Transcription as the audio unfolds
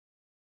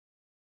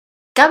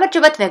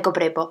გამარჯობათ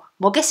მეგობრებო,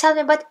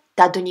 მოგესალმებათ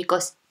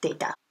დადუნიკოს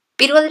დედა.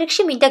 პირველ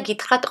რიგში მინდა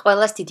გითხრათ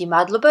ყველას დიდი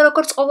მადლობა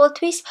როგორც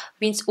ყოველთვის,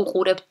 ვინც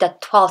უყურებთ და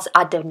თვალს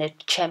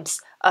ადევნებთ ჩემს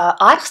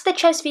არხს და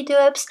ჩემს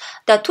ვიდეოებს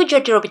და თუ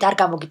ჯერჯერობით არ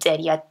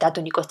გამოგიწერიათ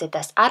დადუნიკოს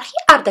დედას არხი,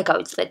 არ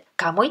დაგავიწყდეთ,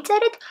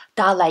 გამოიწერეთ,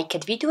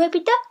 დაალაიქეთ ვიდეოები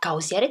და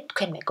გაუზიარეთ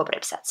თქვენ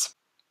მეგობრებსაც.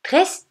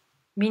 დღეს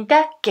მინდა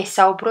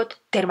გესაუბროთ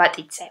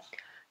დერმატიტზე.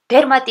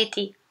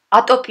 დერმატიტი,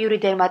 ატოპიური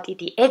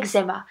დერმატიტი,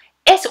 ეგზემა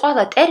ეს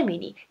ყველა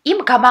ტერმინი იმ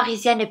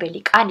გამაღიზიანებელი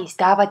კანის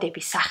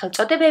დაავადების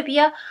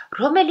სახელწოდებებია,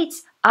 რომელიც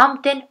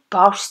ამდენ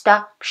ბავშვს და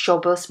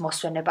მშობელს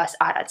მოსვენებას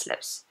არ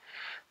აძლევს.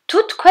 თუ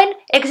თქვენ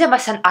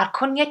ეგზემასთან არ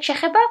გქონიათ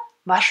შეხება,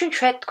 მაშინ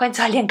თქვენ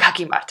ძალიან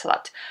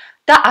გაგიმართლათ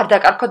და არ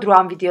დაკარგოთ რო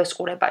ამ ვიდეოს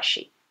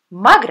ყურებაში.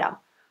 მაგრამ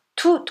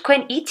თუ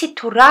თქვენ იცით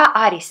თუ რა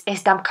არის ეს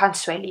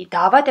დამქანცველი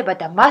დაავადება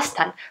და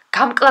მასთან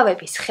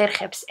გამკლავების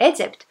ხერხებს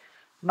ეძებთ,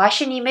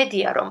 მაშინ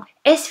იმედია რომ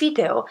ეს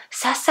ვიდეო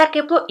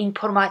სასარგებლო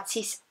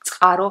ინფორმაციის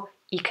წყარო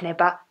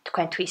იქნება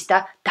თქვენთვის და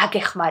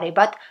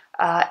დაგეხმარებათ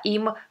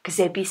იმ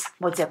გზების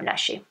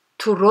მოძებნაში.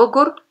 თუ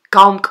როგორ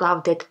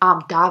გაუმკლავდეთ ამ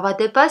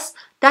დაავადებას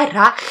და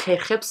რა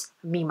ხერხებს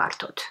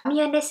მიმართოთ.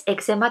 დამიანეს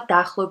ეგზემა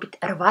დაახლოებით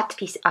 8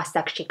 თვის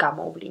ასაკში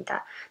გამოუვლინდა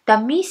და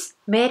მის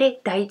მერე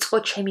დაიწყო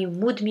ჩემი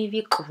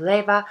მუდმივი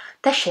კვლევა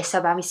და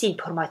შესაბამისი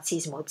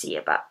ინფორმაციის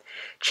მოძიება.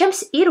 ჩემს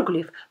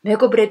ირგვლივ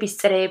მეგობრების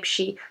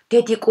წრეებში,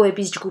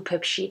 დედიკოების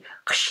ჯგუფებში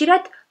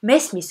ხშირად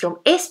მესმის რომ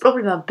ეს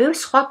პრობლემა ბევრ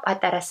სხვა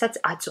პატარასაც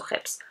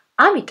აწუხებს.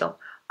 ამიტომ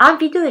ამ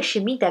ვიდეოში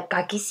მინდა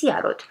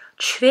გაგიზიაროთ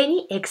ჩვენი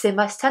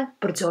ეგზემასთან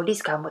ბრძოლის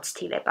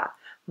გამოცდილება,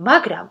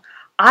 მაგრამ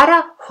არა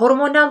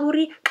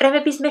ჰორმონალური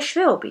კრემების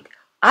მეშვეობით,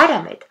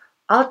 არამედ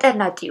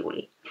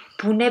ალტერნატიული,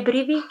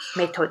 ბუნებრივი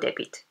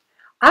მეთოდებით.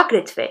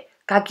 აგრეთვე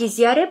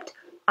გაგიზიარებთ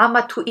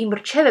ამა თუ იმ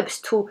რჩევებს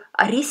თუ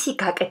რისი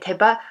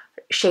გაკეთება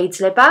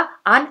შეიძლება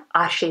ან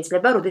არ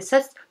შეიძლება,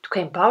 როდესაც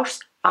თქვენ ბავშვს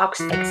აქვს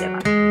ეგზემა.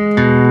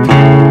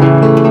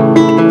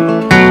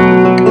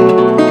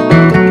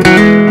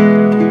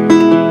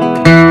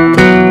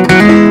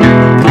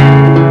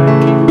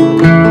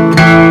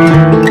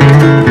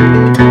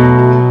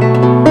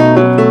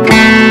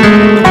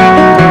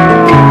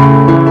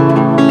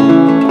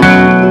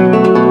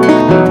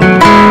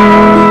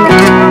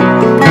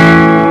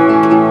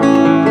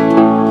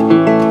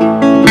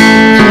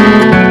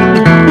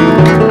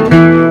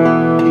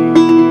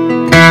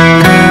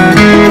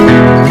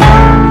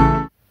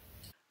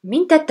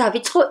 მინდა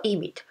დავიწყო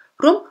იმით,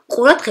 რომ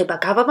ყურადღება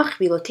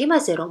გავამახვილოთ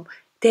იმაზე, რომ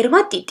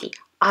დერმატიტი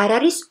არ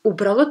არის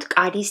უბრალოდ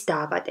კანის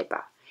დაავადება.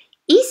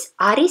 ის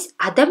არის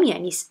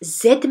ადამიანის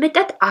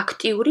ზედმეტად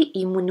აქტიური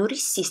იმუნური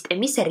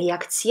სისტემის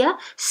რეაქცია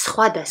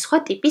სხვადასხვა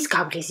ტიპის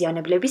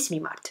გამღიზიანებლების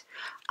მიმართ.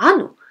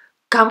 ანუ,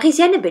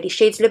 გამღიზიანებელი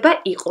შეიძლება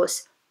იყოს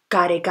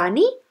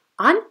გარეგანი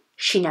ან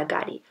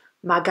შინაგანი.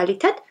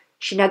 მაგალითად,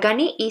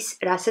 შინაგანი ის,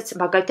 რასაც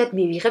მაგალითად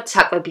მივიღებთ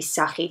საკვების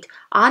სახით,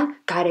 ან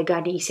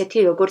გარეგანი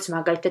ისეთი, როგორც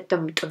მაგალითად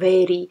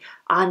მტვერი,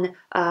 ან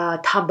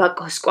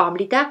თამბაქოს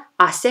კვამლი და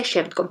ასე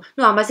შემდგომ.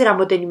 ამაზე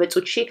რამოდენიმე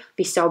წუთში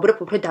ვისაუბრებ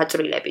უფრო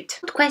დაწვრილებით.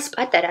 თქვენს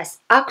პატარას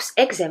აქვს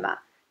ეგზემა,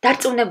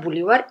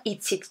 დარწმუნებული ვარ,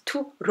 იცით თუ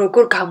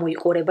როგორ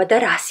გამოიყურება და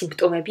რა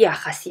სიმპტომები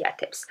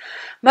ახასიათებს.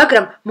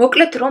 მაგრამ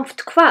მოკლედ რომ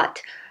ვთქვათ,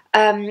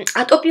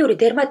 ატოპიური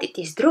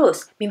დერმატიტის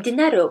დროს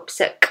მიმდინარეობს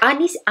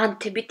კანის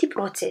ანთებითი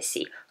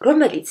პროცესი,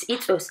 რომელიც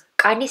იწვევს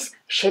კანის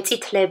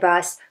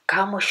შეწითლებას,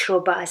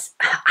 გამოშრობას,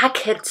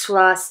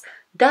 აკერცვლას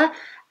და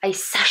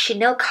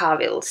საშინელ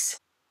ქავილს.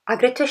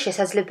 აგრეთვე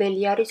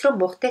შესაძლებელი არის, რომ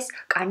მოხდეს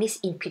კანის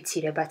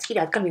ინფიცირებაც კი,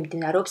 რადგან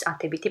მიმდინარეობს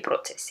ანთებითი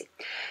პროცესი.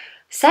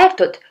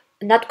 საერთოდ,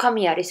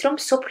 ნათქვამი არის, რომ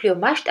მსოფლიო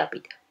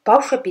მასშტაბით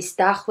ბავშვების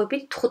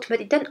დაახლოებით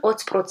 15-დან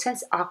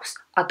 20%-ს აქვს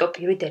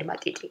ატოპიური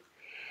დერმატიტი.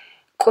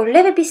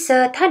 კვლევების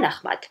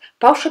თანახმად,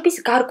 ბავშვების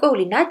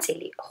გარკვეული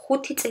ნაწილი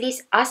 5 წლის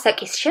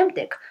ასაკის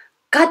შემდეგ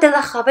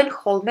გადალახავენ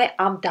ხოლმე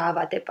ამ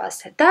დაავადებას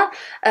და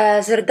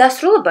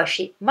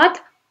ზრდასრულობაში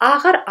მათ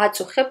აღარ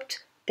აწუხებთ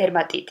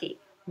დერმატიტი,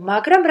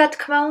 მაგრამ რა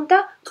თქმა უნდა,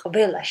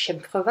 ყველა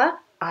შემთხვევა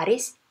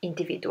არის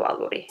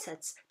ინდივიდუალური.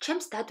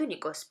 ჩემს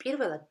დადუნიკოს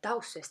პირველად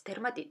დაუსვეს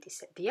დერმატიტის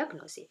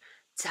დიაგნოზი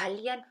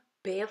ძალიან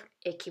ბევრ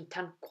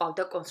ექიმთან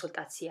ყავდა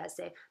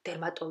კონსულტაციაზე,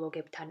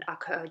 დერმატოლოგებთან,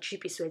 აქ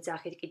ჯიპის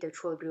ვეძახით კიდევ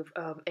ჩვეულებრივ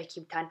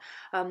ექიმთან.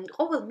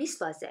 ყოველ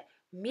მისვლაზე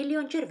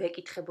მილიონჯერ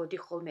ვეკითხებოდი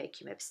ხოლმე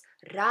ექიმებს,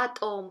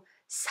 რატომ,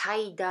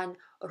 საიდან,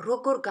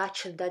 როგორ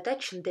გაჩნდა და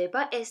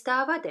ჩნდება ეს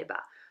დაავადება.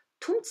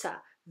 თუმცა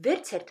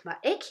ვერც ერთმა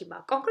ექიმმა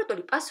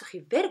კონკრეტული პასუხი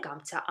ვერ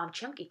გამცა ამ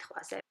ჩემ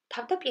კითხვაზე.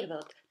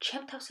 თავდაპირველად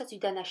ჩემ თავსაც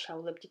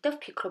ვიდანაშაულებდი და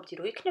ვფიქრობდი,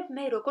 რომ იქნებ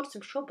მე როგორც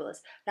მშობელს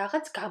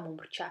რაღაც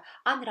გამომრჩა,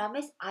 ან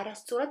რამეს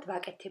არასწორად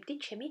ვაკეთებდი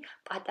ჩემი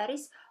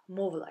პატარის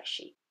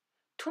მოვლაში.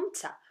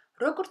 თუმცა,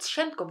 როგორც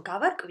შემდგომ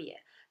გავარკვიე,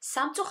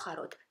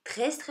 სამწუხაროდ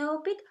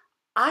დღესდღეობით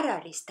არ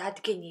არის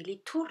დადგენილი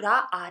თუ რა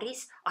არის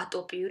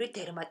ატოპიური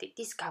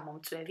დერმატიტის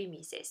გამომწვევი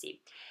მიზეზი.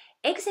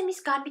 ეგზემის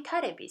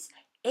განვითარების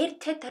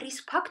ერთ-ერთ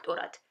რისკ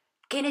ფაქტორად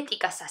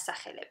გენეტიკას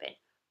ასახელებენ.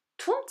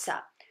 თუმცა,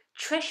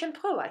 ჩვენ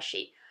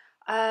შემთხვევაში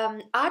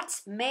არც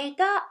მე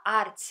და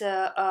არც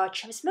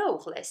ჩემს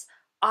მეუღლეს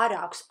არ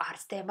აქვს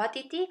არც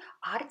დერმატიტი,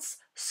 არც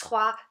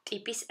სხვა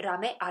ტიპის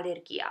რამე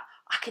ალერგია.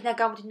 აქედან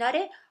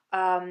გამომდინარე,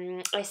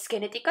 ეს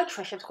გენეტიკა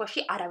ჩვენ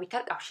შემთხვევაში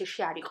არავითარ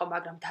კავშირში არ იყო,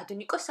 მაგრამ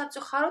დადუნიკო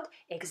სამწუხაროდ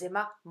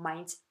ეგზემა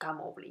მაინც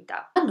გამოუვლინდა.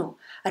 ანუ,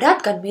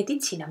 რადგან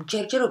მედიცინამ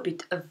ჯერჯერობით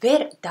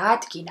ვერ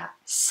დაადგინა,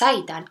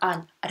 საიდან ან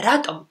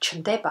რატომ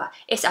ჩნდება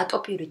ეს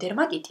ატოპიური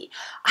დერმატიტი,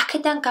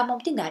 აქედან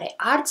გამომდინარე,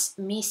 არც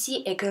მისი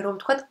ეგრე რომ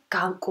ვთქვათ,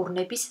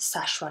 განკურნების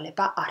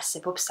საშუალება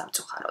არსებობს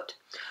სამწუხაროდ.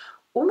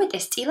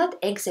 უმეტესწილად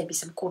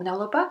ეგზემის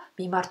მკურნალობა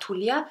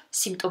მიმართულია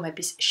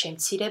სიმპტომების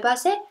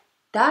შემცირებაზე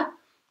და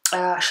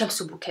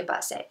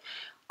შემსუბუქებაზე.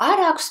 არ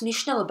აქვს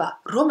მნიშვნელობა,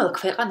 რომელ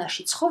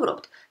ქვეყანაში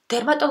ცხოვრობთ,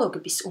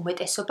 დერმატოლოგების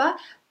უმეტესობა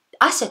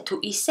ასე თუ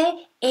ისე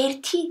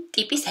ერთი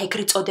ტიპის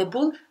ეგრეთ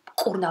წოდებულ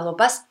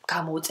მკურნალობას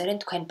გამოუწერენ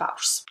თქვენ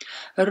ბავშვს.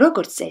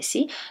 როგორც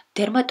წესი,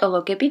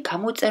 დერმატოლოგები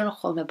გამოუწერენ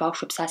ხოლმე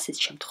ბავშვებს ასეთ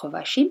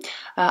შემთხვევაში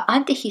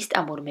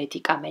ანტიჰისტამურ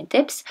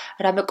მედიკამენტებს,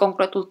 რამე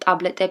კონკრეტულ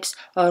ტაბლეტებს,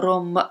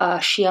 რომ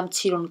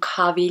შეამცირონ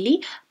ქავილი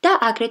და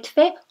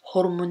აგრეთვე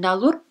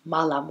ჰორმონალურ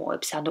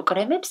მალამოებს, ანუ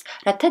კრემებს,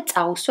 რათა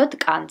წაუსვათ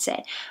კანზე.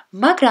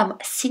 მაგრამ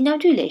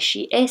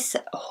სინამდვილეში ეს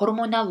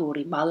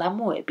ჰორმონალური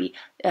მალამოები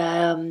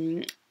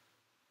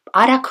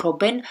არ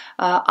აქრობენ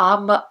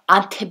ამ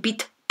ანთებით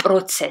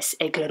პროცესს,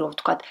 ეგრე რომ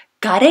ვთქვათ,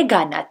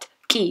 გარეგანად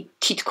კი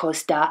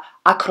თითქოს და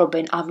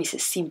აქრობენ ამის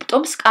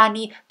სიმპტომს,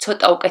 კანი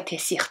ცოტა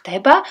უკეთესი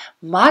ხდება,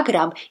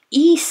 მაგრამ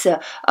ის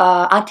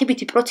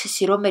ანთებითი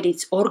პროცესი,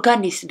 რომელიც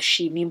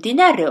ორგანიზმში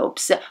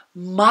მიმდინარეობს,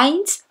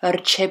 მაინც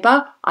რჩება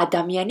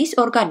ადამიანის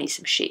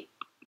ორგანიზმში.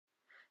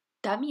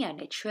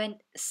 დამიანე ჩვენ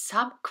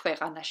 3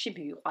 ქვეყანაში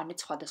მივიყვანეთ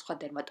სხვადასხვა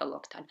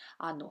დერმატოლოგთან,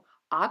 ანუ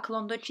აქ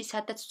ლონდონში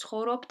სადაც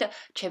ცხოვრობთ,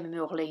 ჩემი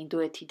მეუღლე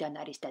ინდოეთიდან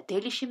არის და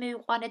დელიში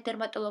მივიყვანეთ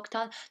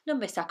დერმატოლოგთან,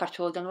 მე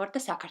საქართველოდან ვარ და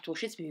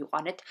საქართველოშიც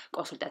მივიყვანეთ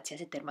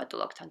კონსულტაციაზე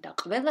დერმატოლოგთან და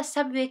ყველა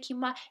სამივე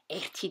ექიმმა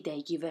ერთი და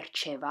იგივე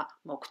რჩევა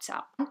მოგცა.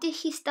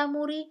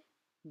 ანტიჰისტამური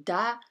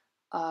და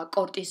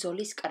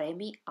კორტიზოლის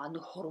კრემი, ანუ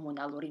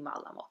ჰორმონალური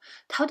მალამო.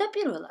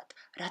 თავდაპირველად,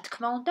 რა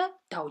თქმა უნდა,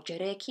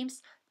 დაუჯერე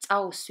ექიმს,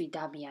 წაუსვი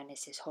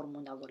დამიანეს ეს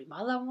ჰორმონალური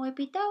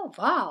მალამოები და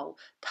ვაუ,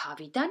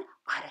 თავიდან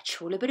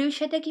არაჩვეულებრივი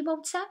შედეგი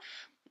მომცა.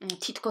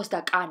 თითქოს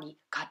და კანი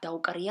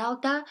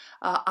გადაუკრიალდა,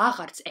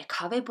 აღარც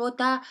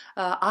ეკავებოდა,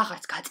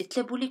 აღარც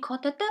გაწითლებული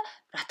ქონდა და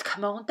რა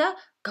თქმა უნდა,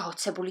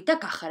 გაოცებული და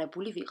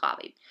გახარებული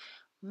ვიყავი.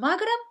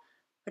 მაგრამ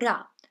რა,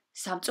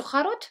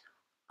 სამწუხაროდ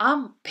ამ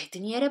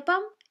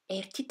ბედნიერებამ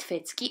ერთი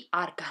თვეც კი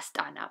არ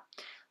გასტანა.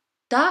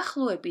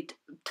 დაახლოებით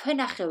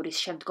თვენახევრის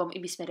შემდგომ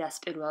იმის მერე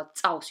პირველად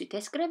წაუსვით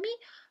ეს კრემი,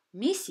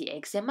 მისი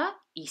ეგზემა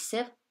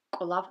ისევ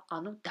კვლავ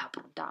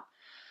დაბრუნდა.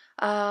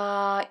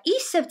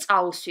 ისევ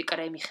წაუსვი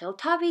კრემი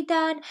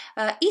ხელთავიდან,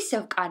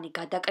 ისევ კანი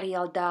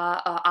გადაკრიალდა,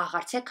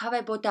 აღარც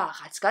ეკავებოდა,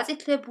 აღარც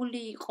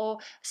გაწითლებული იყო,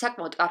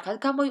 საკმაოდ კარგად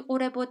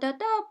გამოიყურებოდა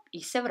და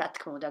ისევ რა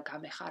თქმა უნდა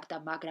გამეხარდა,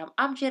 მაგრამ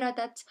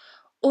ამჯერადაც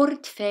 2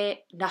 თვე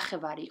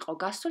ნახევარი იყო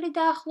გასული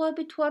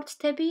დაახლოებით თუ არ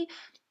ვცდები,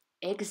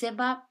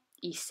 ეგზემა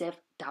ისევ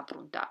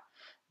დაბრუნდა.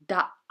 და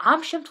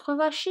ამ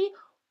შემთხვევაში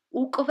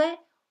უკვე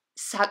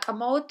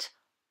საკმაოდ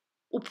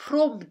უფრო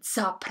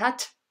მძაფრად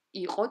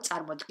იყო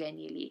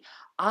წარმოდგენილი.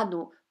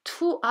 ანუ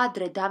თუ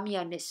ადრე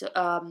დამიანეს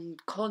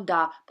ქონდა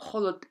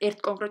მხოლოდ ერთ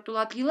კონკრეტულ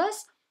ადგილას,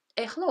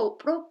 ეხლა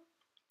უფრო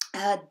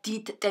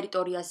დიდ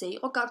ტერიტორიაზე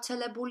იყო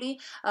გავრცელებული,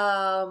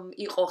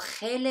 იყო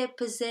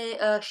ხელებზე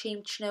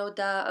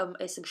შეიმჩნეოდა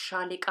ეს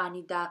მშრალი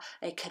კანი და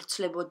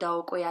ეკერცლებოდა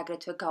უკვე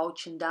აგრეთვე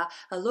გაუჩნდა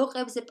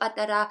ლოყებზე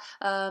პატარა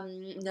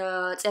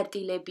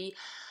წერტილები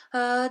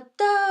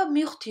და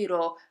მივხვდი,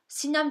 რომ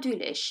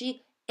სინამდვილეში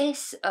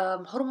ეს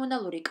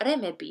ჰორმონალური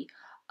კრემები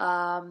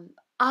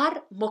არ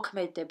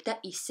მოქმედებდა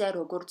ისე,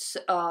 როგორც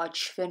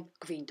ჩვენ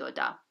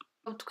გვინდოდა.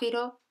 ვთქვი,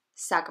 რომ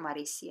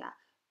საკმარისია.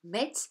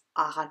 მეც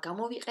აღარ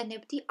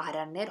გამოვიყენებდი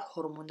არანაირ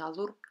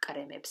ჰორმონალურ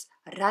კრემებს,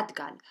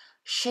 რადგან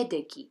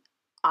შედეგი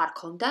არ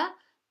ქონდა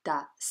და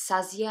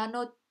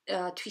საზიანო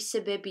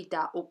თვისებები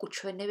და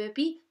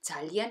უკუჩვენებები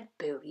ძალიან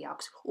ბევრი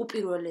აქვს.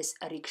 უპირველეს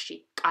რიგში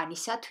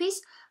კანისათვის,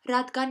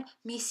 რადგან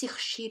მისი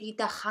ხშირი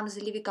და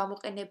ხანგრძლივი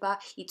გამოყენება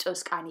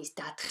იწვევს კანის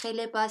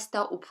დათხელებას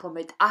და უფრო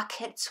მეტ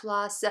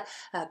აქერცვლას,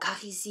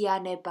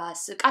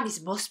 გაღიზიანებას, კანის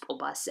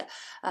მოსპობას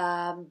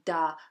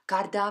და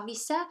გარდა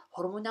ამისა,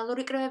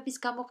 ჰორმონალური კრემების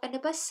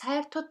გამოყენება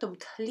საერთოდ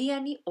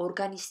მთლიანი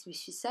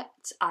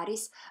ორგანიზმისთვისაც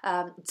არის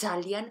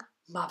ძალიან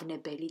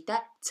მავნებელი და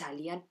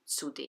ძალიან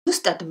ცუდი.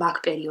 ზუსტად მაგ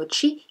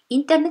პერიოდში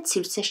ინტერნეტ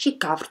სივრცეში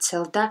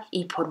გავრცელდა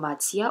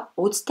ინფორმაცია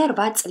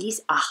 28 წლის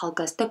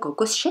ახალგაზრდა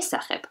გოგოს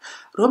შესახებ,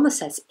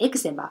 რომელსაც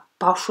ეგზემა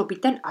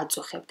ბავშვობიდან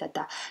აწუხებდა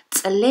და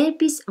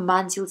წლების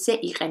მანძილზე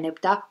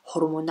იყენებდა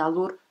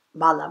ჰორმონალურ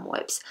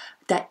მალამოებს.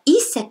 და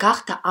ისე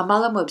გახდა ამ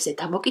მალამოებზე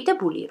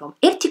დამოკიდებული, რომ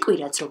ერთი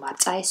კვირაც რომ არ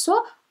წაესვა,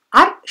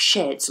 არ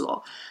შეეძლო.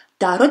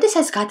 და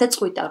როდესაც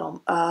გადაწყვიტა, რომ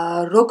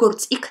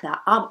როგორც იქნა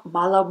ამ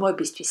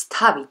მალამოებისთვის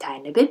თავი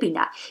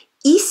დაენებებინა,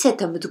 ისეთ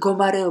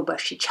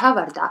მდგომარეობაში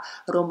ჩავარდა,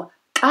 რომ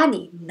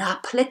კანი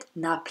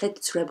ნაფლეთ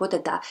ძვრებოდა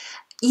და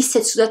ისე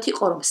ცუდად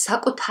იყო, რომ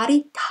საკუთარი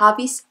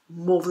თავის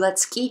მოვლაც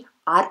კი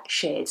არ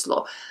შეეძლო.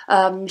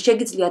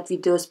 შეგიძლიათ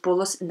ვიდეოს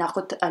ბოლოს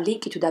ნახოთ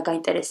ლინკი თუ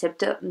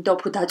დაგაინტერესებთ და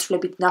უფრო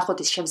დაწვრილებით ნახოთ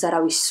ის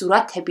შემზარავის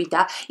სურათები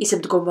და ის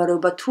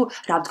მდგომარეობა თუ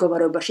რა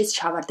მდგომარეობაშიც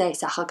ჩავარდა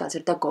ეს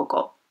ახალგაზრდა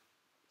გოგო.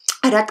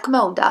 რა თქმა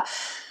უნდა,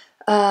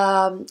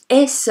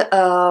 ეს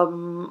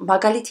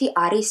მაგალითი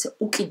არის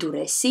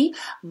უკიდურესი,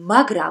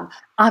 მაგრამ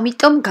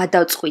ამიტომ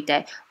გადავწყვიტე,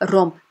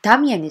 რომ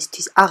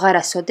დამიანესთვის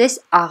აღარასოდეს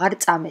აღარ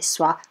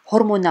წამესვა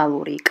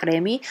ჰორმონალური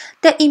კრემი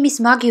და იმის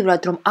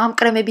მაგივრად, რომ ამ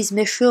კრემების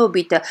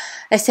მეშვეობით,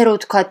 ესე რომ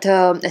ვთქვათ,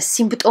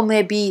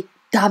 სიმპტომები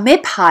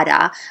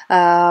დამეფარა,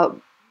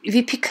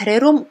 ვიფიქრე,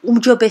 რომ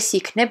უმჯობესი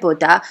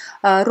იქნებოდა,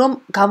 რომ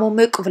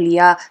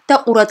გამომეკვლია და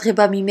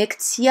ყურადღება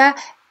მიმექცია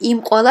იმ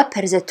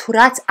ყველაფერზე, თუ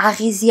რაც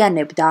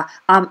აღიზიანებდა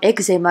ამ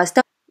ეგზემას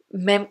და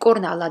მე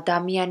მკურნალა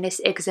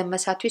დამიანეს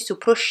ეგზემასათვის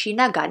უფრო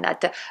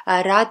შინაგანად,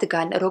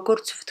 რადგან,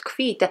 როგორც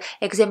ვთქვით,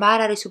 ეგზემა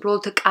არ არის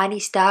უბრალოდ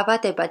კანის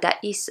დაავადება და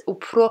ის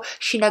უფრო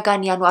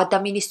შინაგანი, ანუ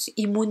ადამიანის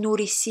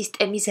იმუნური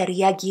სისტემის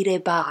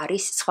რეაგირება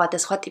არის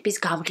სხვადასხვა ტიპის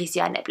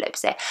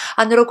გამღიზიანებლებზე.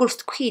 ანუ როგორც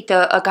ვთქვით,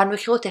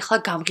 განვიხილოთ ახლა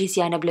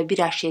გამღიზიანებლები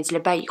რა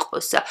შეიძლება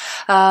იყოს.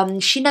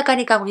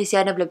 შინაგანი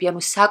გამღიზიანებლები,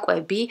 ანუ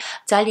საკვები,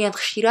 ძალიან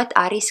ხშირად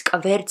არის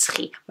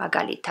კვერცხი,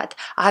 მაგალითად,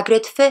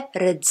 აგრეთვე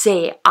რძე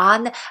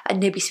ან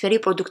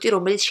ნებისმიერი პროდუქტი,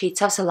 რომელიც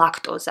შეიცავს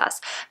ლაქტოზას.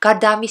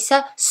 გარდა ამისა,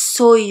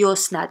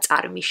 სოიოს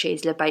ნაწარმი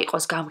შეიძლება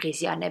იყოს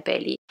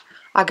გამღიზიანებელი.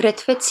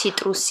 აგრეთვე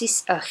ციტრუსის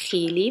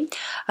ხილი.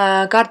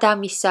 გარდა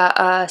ამისა,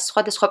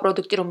 სხვადასხვა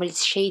პროდუქტი, რომელიც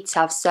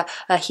შეიცავს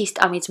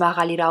ჰისტამინს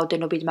მაღალი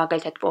რაოდენობით,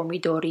 მაგალითად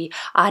პომიდორი,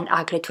 ან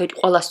აგრეთვე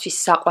ყველასთვის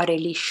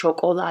საყვარელი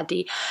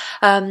შოკოლადი.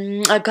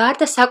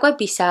 გარდა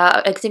საკვებისა,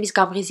 ეგზემის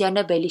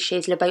გამღიზიანებელი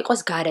შეიძლება იყოს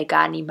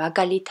გარეგანი,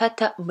 მაგალითად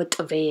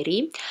მტვერი,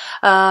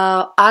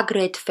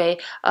 აგრეთვე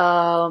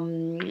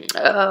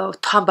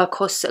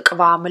თამბაქოს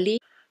კვამლი,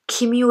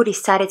 ქიმიური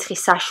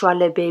სარეცხის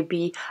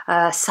საშუალებები,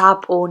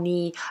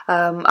 საპონი,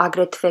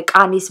 აგრეთვე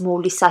კანის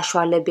მოვლის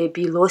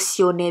საშუალებები,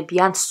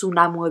 ლოსიონები ან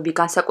სუნამოები,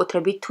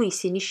 განსაკუთრებით თუ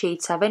ისინი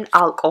შეიცავენ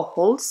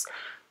ალკოჰოლს.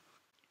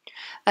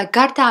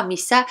 გარდა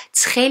ამისა,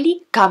 ცხელი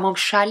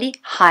გამომშალი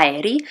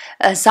ჰაერი,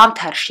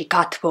 ზამთარში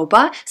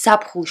გათბობა,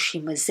 ზაფხულში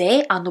მზე,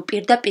 ანუ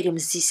პირდაპირ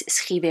მზის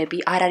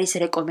სხივები არ არის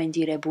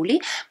რეკომენდირებული.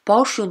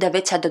 ბავშვი უნდა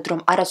ვეცადოთ, რომ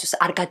არასდროს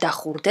არ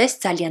გადახურდეს,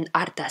 ძალიან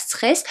არ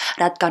დასცხეს,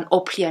 რადგან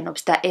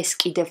ოფლიანობს და ეს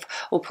კიდევ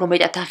უფრო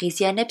მეტად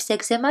აღიზიანებს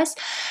ეგზემას.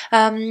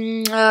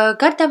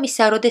 გარდა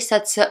ამისა,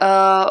 როდესაც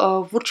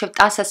ვურჩევთ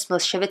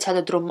ტანსაცმელს,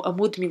 შევეცადოთ, რომ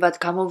მუდმივად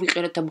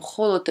გამოვიყენოთ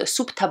მხოლოდ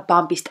სუფთა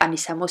ბამბის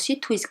ტანისამოსი,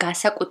 თუ ის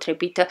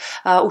განსაკუთრებით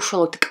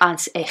უშუალოდ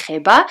კანს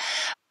ეხება.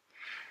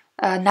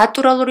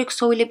 ნატურალური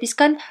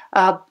ქსოვილებისგან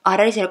არ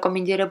არის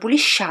რეკომენდირებული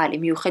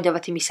შალი,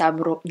 მიუხედავად იმისა,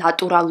 რომ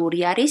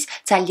ნატურალური არის,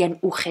 ძალიან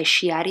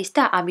უხეში არის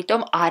და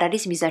ამიტომ არ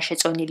არის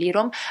მიზანშეწონილი,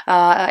 რომ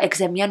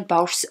ეგზემიან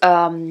ბავშვს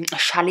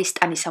შალის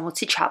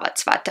ტანისამოცი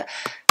ჩავაცვათ.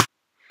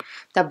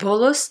 და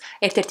ბოლოს,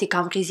 ერთ-ერთი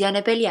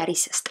გამღიზიანებელი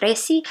არის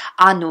სტრესი,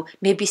 ანუ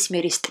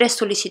ნებისმიერი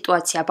სტრესული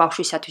სიტუაცია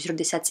ბავშვისათვის,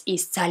 როდესაც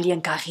ის ძალიან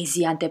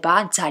გაღიზიანდება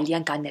ან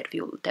ძალიან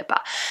განერვიულდება.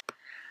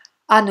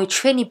 ანუ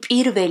ჩვენი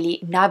პირველი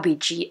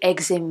ნაბიჯი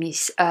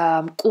ეგზემის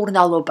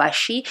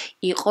მკურნალობაში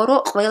იყო,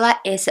 რომ ყველა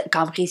ეს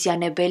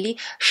გამღიზიანებელი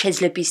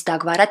შეძლების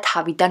დაგვარა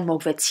თავიდან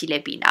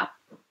მოგვეცილებინა.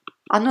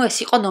 ანუ ეს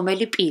იყო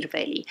ნომერი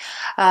პირველი.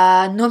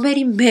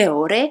 ნომერი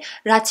მეორე,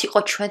 რაც იყო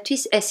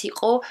ჩვენთვის, ეს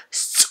იყო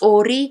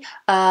სწორი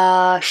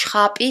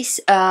შხაპის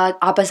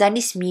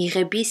აბაზანის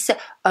მიიღების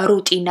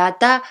რუტინა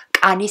და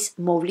კანის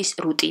მოვლის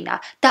რუტინა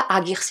და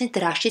აგიხსნით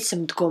რაშიც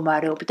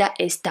მდგომარეობდა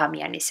ეს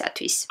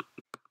დამიანესათვის.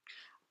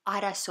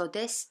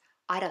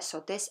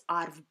 არასოდეს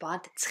არ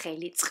ვბანთ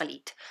ცხელი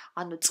წყლით.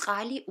 ანუ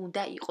წყალი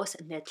უნდა იყოს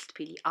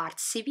ნედლთბილი, არც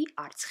ცივი,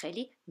 არც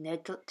ცხელი,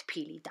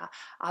 ნედლთბილი და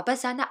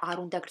აბაზანა არ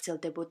უნდა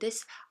გრძელდებოდეს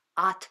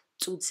 10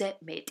 წუთზე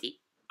მეტი.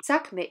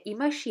 საქმე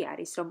იმაში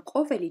არის, რომ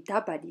ყოველი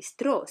დაბადის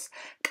დროს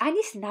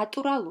კანის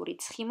ნატურალური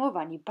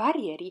ცხიმოვანი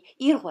ბარიერი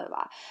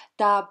ირღვევა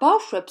და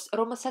ბავშვებს,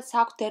 რომელსაც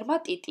აქვს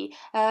დერმატიტი,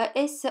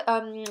 ეს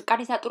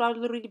კანის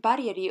ნატურალური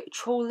ბარიერი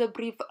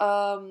ჩვეულებრივ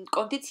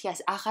კონდიციას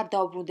აღარ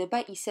დაუბრუნდება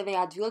ისევე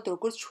ადვილად,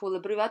 როგორც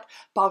ჩვეულებრივად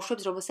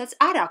ბავშვებს, რომელსაც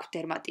არ აქვს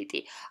დერმატიტი.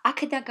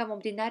 აქედან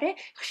გამომდინარე,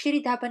 ხშირი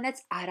დაბანაც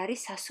არ არის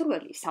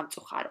სასურველი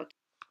სამწუხაროდ.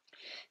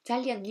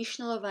 ძალიან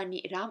მნიშვნელოვანი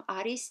რამ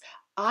არის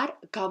არ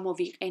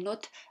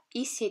გამოვიყენოთ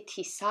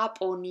ისეთი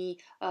საპონი,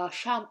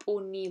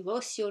 შამპუნი,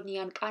 ლოსიონი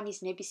ან კანის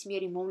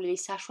ნებისმიერი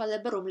მომლელის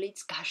საშუალება,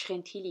 რომელიც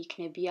გაშხენთილი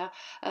იქნებია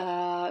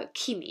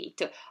ქიმიით,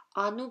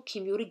 ანუ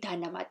ქიმიური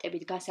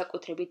დანამატებით,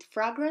 განსაკუთრებით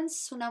fragrance,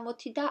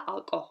 სუნამოთი და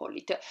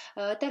ალკოჰოლით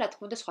და რა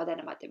თქმა უნდა სხვა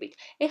დანამატებით.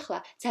 ეხლა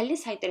ძალიან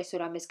საინტერესო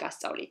რამეს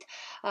გასწავლით.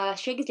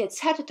 შეგიძლიათ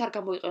საერთოდ არ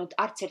გამოიყენოთ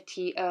არც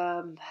ერთი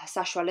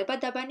საშუალება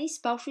დაბანის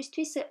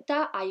ბავშვისთვის და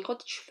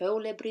აიღოთ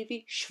ჩვეულებრივი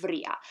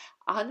შვრია,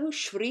 ანუ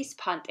შვრის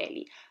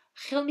ფანტელი,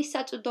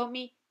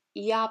 ხელმისაწვდომი,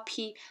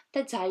 იაფი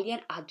და ძალიან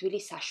ადვილი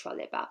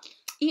საშუალება.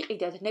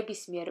 იყიდათ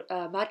ნებისმიერ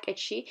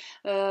მარკეტში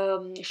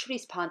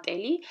შრის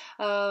ფანტელი,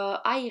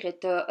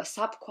 აიღეთ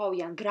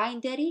საფქვავიან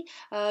გრაინდერი,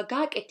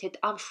 გააკეთეთ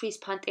ამ შრის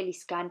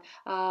ფანტელისგან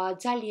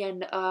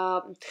ძალიან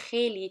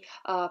თხელი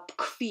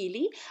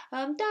ფქვილი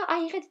და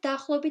აიღეთ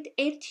დაახლოებით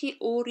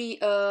 1-2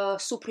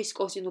 სუფრის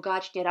კოზი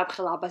გააჩნია რა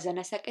ხელა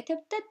აბაზანას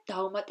აკეთებთ და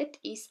დაუმატეთ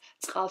ის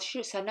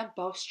წყალში სანამ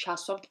ბავშვს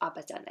ჩასვამთ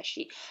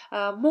აბაზანაში.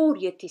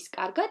 მოურიეთ ის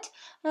კარგად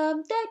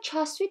და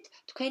ჩასვით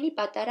თქვენი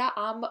პატარა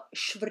ამ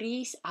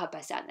შვრის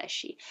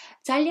აბაზანაში.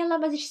 ძალიან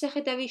ლამაზი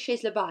შესახედავი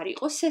შეიძლება არ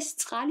იყოს ეს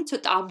წყალი,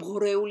 ცოტა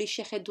ამღვრეული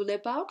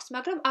შეხედულება აქვს,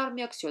 მაგრამ არ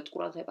მიაქციოთ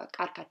ყურადღება.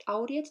 კარგად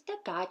აურიეთ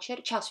და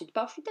ჩასვით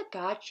ბავშვი და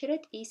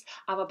გააჩერეთ ის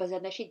ამ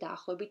აბაზანაში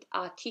დაახლოებით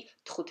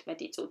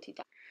 10-15 წუთი.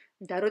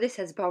 და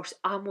როდესაც ბავშვს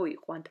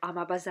ამოიყვანთ ამ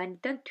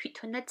აბაზანიდან,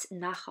 თვითონაც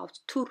ნახავთ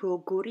თუ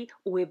როგორი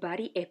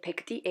უებარი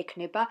ეფექტი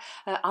ექნება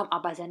ამ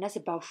აბაზანას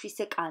ბავშვის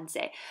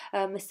კანზე.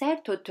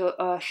 საერთოდ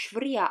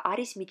შვრია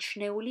არის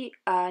მიჩნეული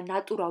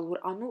ნატურალურ,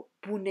 ანუ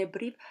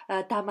ბუნებრივ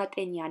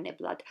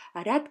დამატენიანებლად,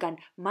 რადგან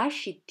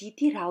მასში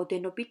დიდი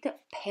რაოდენობით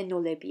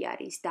ფენოლები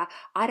არის და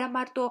არა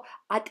მარტო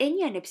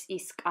ატენიანებს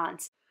ის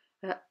კანს,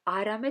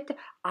 არამედ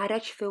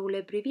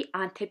არაჩვეულებრივი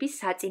ანთების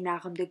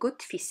საწინააღმდეგო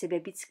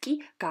თვისებებიც კი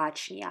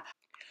გააჩნია.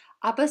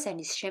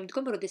 აბაზანის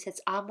შემდგომ, როდესაც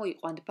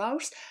ამოიყვანთ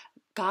ბავშვს,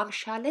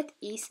 გამშალეთ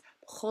ის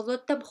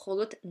მხოლოდ და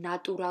მხოლოდ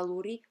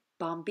ნატურალური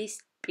ბამბის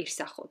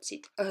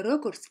პირსახოცით.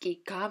 როგორც კი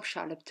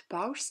გამშალებთ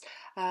ბავშვს,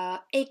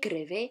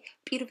 ეგრევე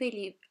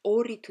პირველი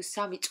 2 თუ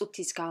 3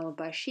 წუთის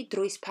განმავლობაში,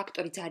 დროის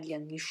ფაქტორი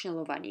ძალიან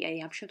მნიშვნელოვანია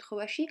ამ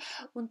შემთხვევაში,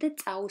 უნდა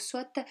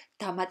წაუსვათ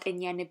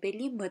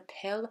დამატენიანებელი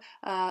მთელ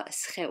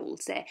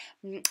სხეულზე.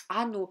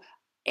 ანუ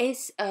ეს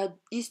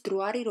ის დრო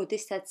არის,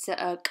 როდესაც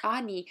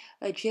კანი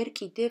ჯერ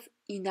კიდევ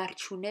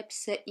ინარჩუნებს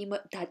იმ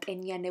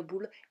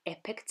დატენიანებულ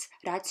ეფექტს,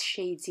 რაც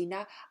შეიძინა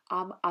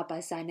ამ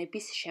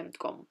აბაზანების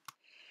შემდგომ.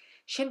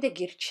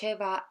 შემდეგი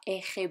რჩევა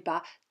ეხება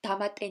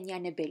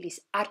დამატენიანებელის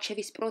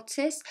არჩევის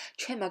პროცესს.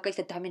 ჩვენ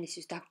მაგალითად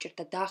დამიანესთვის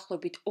დაგვჭირდა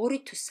დაახლოებით 2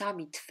 თუ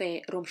 3 თვე,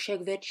 რომ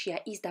შეგვერჩია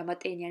ის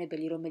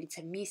დამატენიანებელი, რომელიც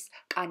მის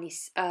კანის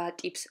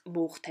ტიპს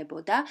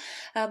მოუხდებოდა,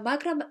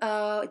 მაგრამ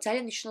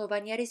ძალიან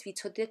მნიშვნელოვანი არის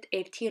ვიცოდეთ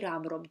ერთი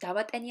რამ, რომ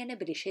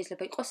დამატენიანებელი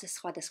შეიძლება იყოს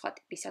სხვადასხვა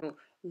ტიპის, ანუ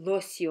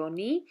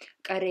ლოსიონი,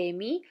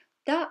 კრემი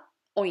და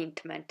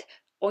ოინტმენტი.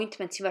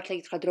 ოინტმენტს სიმართლე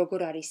გითხრათ,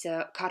 როგორ არის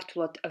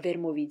ქართულად ვერ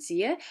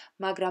მოვიძიე,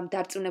 მაგრამ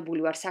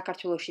დარწმუნებული ვარ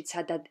საქართველოში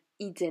სადაც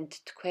იძენთ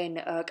თქვენ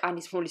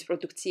კანის მოვლის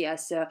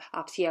პროდუქციას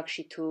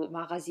აფსიაქში თუ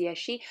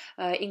მაღაზიაში,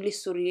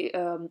 ინგლისური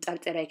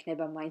წარწერა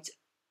იქნება მაინც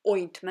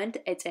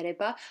ointment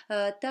ეწერება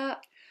და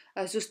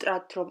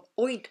ზუსტად რომ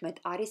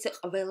ointment არის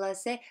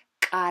ყველაზე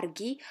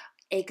კარგი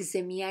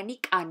ეგზემიანი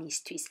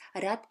კანისთვის,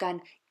 რადგან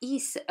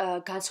ის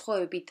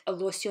განსხვავებით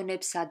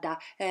ლოსიონებსა და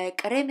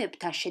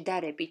კრემებთან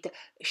შედარებით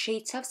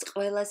შეიცავს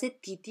ყველაზე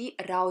დიდი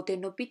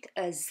რაოდენობით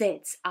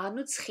ზეთს,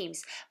 ანუ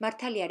ცხიმს.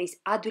 მართალი არის,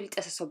 ადვილი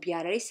წესასობი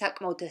არ არის,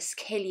 საკმაოდ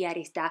სქელი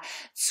არის და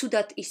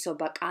ცუდად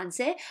ისობა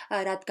კანზე,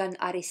 რადგან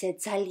არის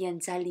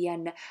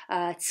ძალიან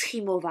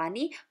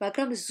ცხიმოვანი,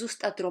 მაგრამ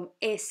ზუსტად რომ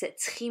ეს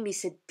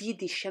ცხიმის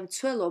დიდი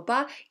შემცველობა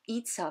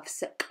იცავს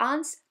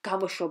კანს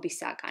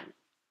გამოშობისაგან.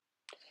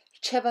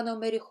 რჩევა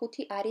ნომერი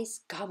 5 არის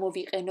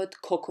გამოვიყენოთ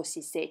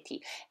ქოქოსის ზეთი.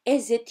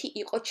 ეს ზეთი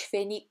იყო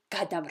ჩვენი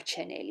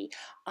გადამრჩენელი.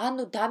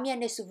 ანუ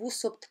დამიანეს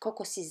ვუსობთ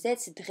ქოქოსის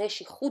ზეთს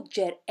დღეში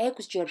 5-ჯერ,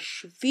 6-ჯერ,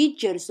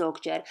 7-ჯერ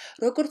ზოგჯერ.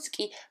 როგორც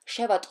კი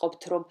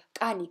შევატყობთ, რომ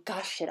კანი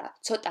გაშრა,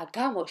 ცოტა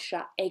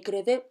გამოშრა,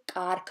 ეგრევე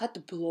კარგად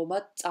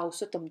ბლომად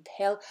წაუსვოთ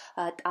მთელ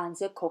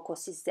ტანზე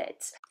ქოქოსის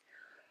ზეთს.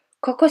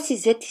 ქოქოსის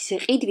ზეთის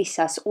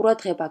ყიდვისას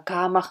ყურადღება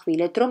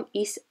გაამახვილეთ, რომ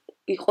ის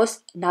იყოს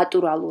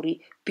ნატურალური,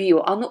 ბიო,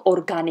 ანუ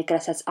ორგანიკ,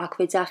 რასაც აქ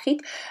ვეძახით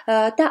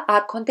და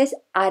არ ქონდეს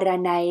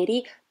არანაირი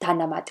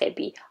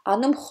დანამატები.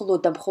 ანუ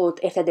მხოლოდ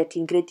ერთადერთი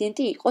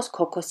ინგრედიენტი იყოს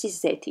ქოქოსის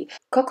ზეთი.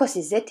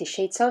 ქოქოსის ზეთი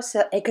შეიცავს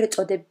ეგრეთ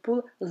წოდებულ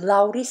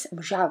ლავრის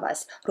მჟავას,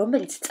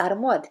 რომელიც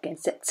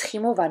წარმოადგენს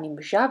ცხიმოვანი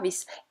მჟავის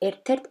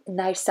ერთ-ერთ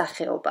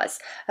ნაირსახეობას.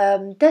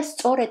 და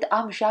სწორედ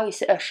ამ მჟავის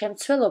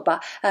შემცველობა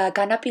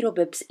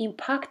განაპირობებს იმ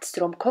ფაქტს,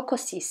 რომ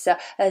ქოქოსის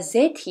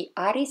ზეთი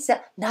არის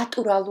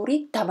ნატურალური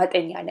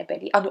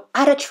დამატენიანებელი, ანუ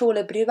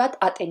არაჩვეულებრივად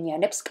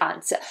ატენიანებს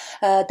კანს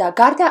და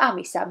გარდა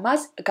ამისა,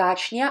 მას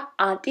გააჩნია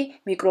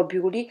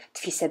ანტიმიკრობიული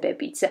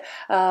თვისებებიც.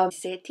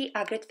 ზეთი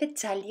აგრეთვე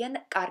ძალიან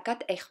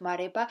კარგად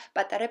ეხმარება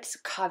პატარებს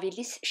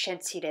ქავილის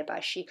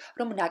შემცირებაში,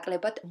 რომ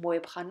ნაკლებად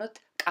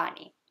მოეფხანოთ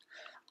კანი.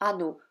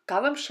 ანუ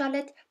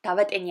გავამშალეთ,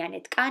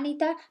 დავატენიანეთ კანი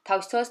და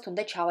თავისთავად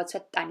უნდა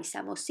ჩავაცვათ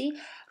ტანისამოსი,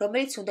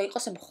 რომელიც უნდა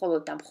იყოს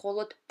მხოლოდ და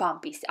მხოლოდ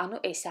ბამბის, ანუ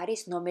ეს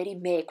არის ნომერი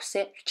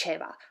მე-6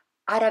 რჩევა.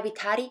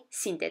 არავითარი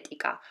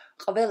სინთეტიკა.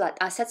 ყველა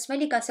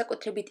ტანსაცმელი,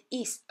 განსაკუთრებით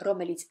ის,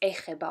 რომელიც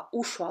ეხება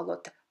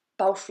უშუალოდ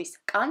ბავშვის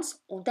კანს,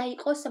 უნდა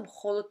იყოს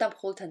მხოლოდ და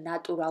მხოლოდ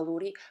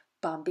ნატურალური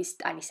ბამბის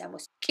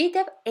ტანისამოსი.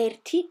 კიდევ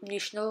ერთი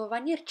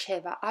მნიშვნელოვანი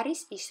რჩევა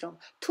არის ის, რომ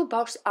თუ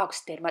ბავშვს აქვს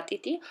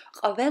დერმატიტი,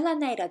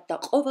 ყველანაირად და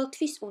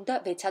ყოველთვის უნდა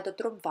ვეცადოთ,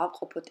 რომ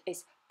ვავყოფოთ ეს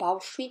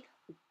ბავშვი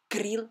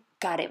გრილ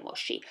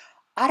გარემოში.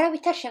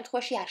 არავითარ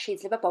შემთხვევაში არ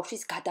შეიძლება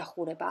ბავშვის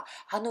გადახურება.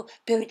 ანუ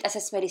ბევრი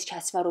ტანსაცმელის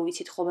ჩაცმა რო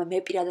ვიცით ხოლმე, მე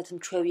პირადად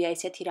მჩვევია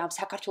ესეთი რამ,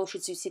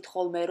 საქართველოშიც ვიცით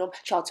ხოლმე რომ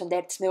ჩავცემდა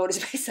ერთს მეორეს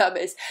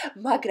მესამეს,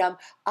 მაგრამ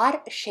არ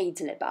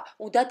შეიძლება.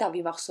 უნდა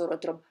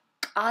დავიმახსოვროთ რომ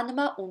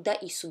კანმა უნდა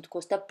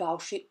ისუნთქოს და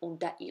ბავშვი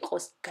უნდა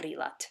იყოს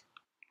გრილად.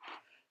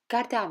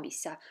 გარდა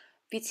ამისა,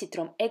 ვიცით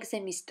რომ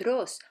ეგზემის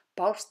დროს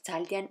ბავშვს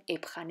ძალიან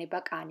ეფხანება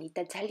კანი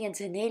და ძალიან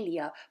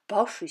ძნელია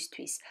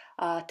ბავშვისთვის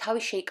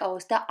თავი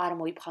შეიკავოს და არ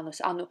მოიფხანოს.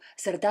 ანუ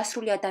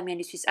ზრდასრული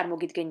ადამიანისთვის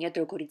წარმოგიდგენიათ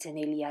როგორი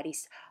ძნელი არის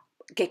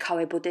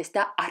გეკავებოდეს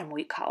და არ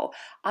მოიქაო.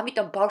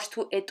 ამიტომ ბავშვს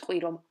თუ ეტყვი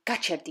რომ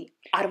გაჩერდი,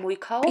 არ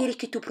მოიქაო,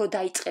 პირიქით უფრო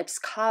დაიწყებს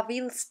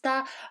ქავილს და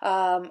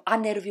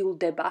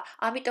ანერვიულდება.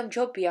 ამიტომ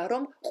ჯობია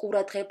რომ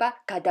ყურადღება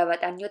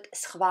გადავატანიოთ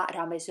სხვა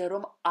რამეზე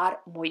რომ არ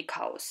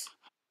მოიქაოს.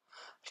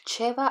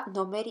 რჩევა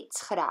ნომერი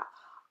 9.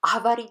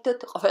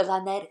 ავარიდოთ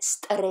ყველანაირ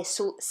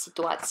სტრესულ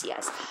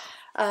სიტუაციას.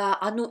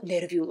 ანუ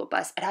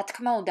ნერვიულობას. რა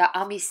თქმა უნდა,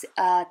 ამის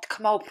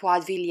თქმა უფრო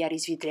ადვილი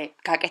არის ვიდრე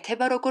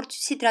გაკეთება, როგორც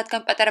ვიცით,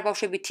 რადგან პატარა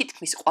ბავშვები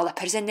თითქმის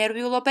ყველაფერზე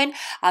ნერვიულობენ.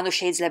 ანუ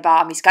შეიძლება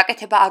ამის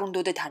გაკეთება არ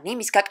უნდოდეთ, ან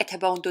იმის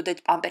გაკეთება უნდოდეთ,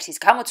 პამპერსის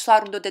გამოცვლა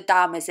არ უნდოდეთ და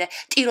ამაზე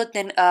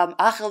ტიროდნენ,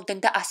 აღელვდნენ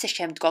და ასე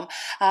შემდგომ.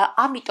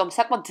 ამიტომ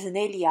საკმაოდ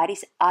ძნელი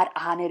არის არ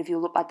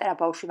ანერვიულო პატარა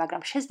ბავშვი,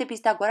 მაგრამ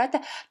შეძლების დაგვარად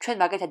ჩვენ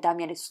მაგალითად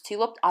დამიანეს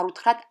ვცდილობთ არ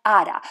უთხრათ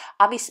არა.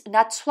 ამის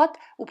ნაცვლად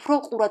უფრო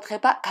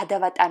ყურადღება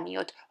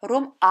გადავატანიოთ,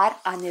 რომ არ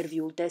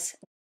ანერვიულდეს.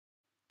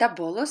 და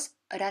ბოლოს,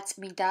 რაც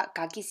მინდა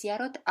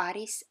გაგიზიაროთ,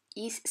 არის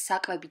ის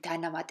საკვები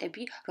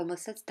დანამატები,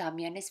 რომელსაც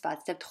დამიანეს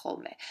ვაძლევთ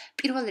ხოლმე.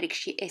 პირველ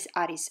რიგში ეს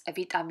არის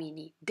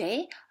ვიტამინი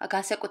D,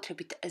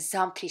 განსაკუთრებით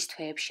ზამთრის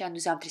თვეებში,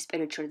 ანუ ზამთრის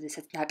პერიოდში,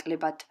 როდესაც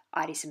ნაკლებად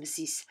არის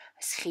მზის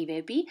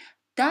სხივები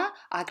და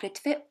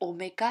აგრეთვე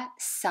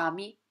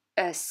ომეგა-3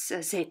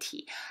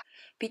 ზეთი.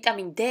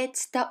 ვიტამინ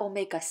D-ც და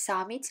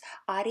ომეგა-3-ც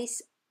არის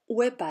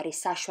უებარი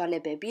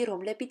საშუალებები,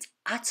 რომლებიც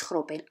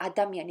აცხრობენ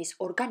ადამიანის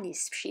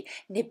ორგანიზმში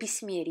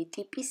ნებისმიერი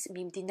ტიპის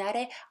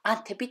მიმდინარე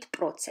ანთებით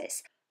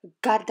პროცესს.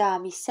 გარდა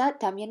ამისა,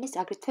 დამიანეს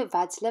აგრეთვე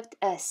ვაძლევთ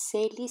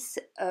სელის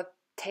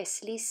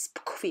თესლის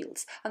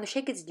ფქვილს. ანუ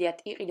შეგიძლიათ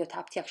იყიდოთ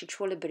აფთიაქში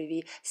ჩვეულებრივი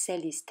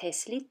სელის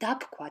თესლი,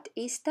 დაფქვათ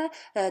ის და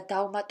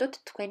დავუმატოთ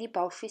თქვენი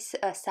ბავშვის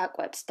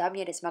საკვებს.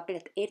 დამიანეს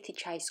მაგალითად 1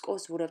 ჩაის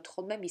კოვს ვურევთ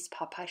ხოლმე მის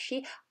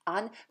ფაფაში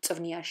ან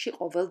წვნიანში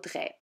ყოველ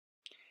დღე.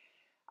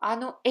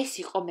 ანუ ეს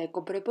იყო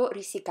მეგობრებო,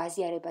 რისი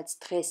გაზიარებაც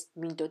დღეს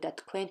მინდოდა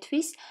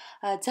თქვენთვის.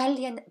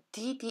 ძალიან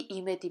დიდი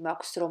იმედი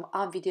მაქვს, რომ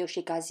ამ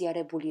ვიდეოში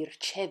გაზიარებული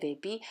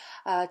რჩევები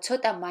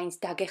ცოტა მაინც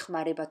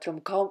დაგეხმარებათ, რომ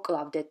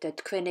გაუკლავდეთ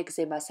თქვენ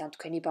ეგზემას ან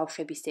თქვენი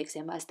ბავშვების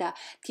ეგზემას და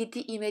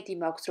დიდი იმედი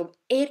მაქვს, რომ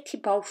ერთი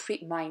ბავშვი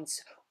მაინც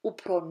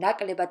უფრო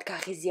ნაკლებად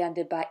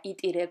გაღიზიანდება,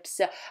 იტირებს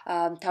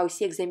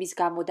თავისი ეგზემის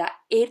გამო და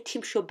ერთი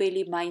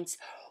მშობელი მაინც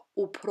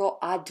უფრო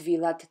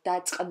ადვილად და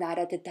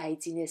წყნარად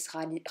დაიძინეს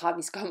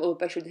ღამის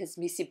განმავლობაში, როდესაც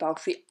მისი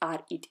ბავშვი არ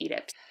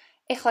იტირებს.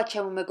 ეხლა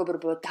ჩემო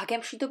მეგობრებო,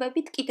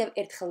 დაგემშვიდობებით, კიდევ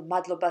ერთხელ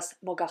მადლობას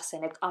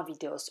მოგახსენებთ ამ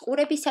ვიდეოს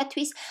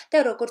ყურებისათვის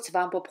და როგორც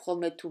ვამბობ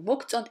ხოლმე, თუ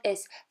მოგწონთ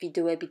ეს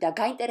ვიდეოები და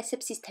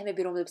გაინტერესებს ის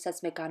თემები,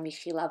 რომლებსაც მე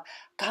განვიხილავ,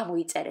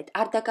 გამოიწერეთ,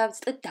 არ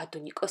დაგავიწყდეთ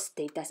დადუნიკოს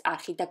დედას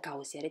არხი და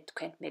გაუზიარეთ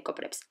თქვენ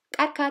მეგობრებს.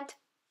 კარგად!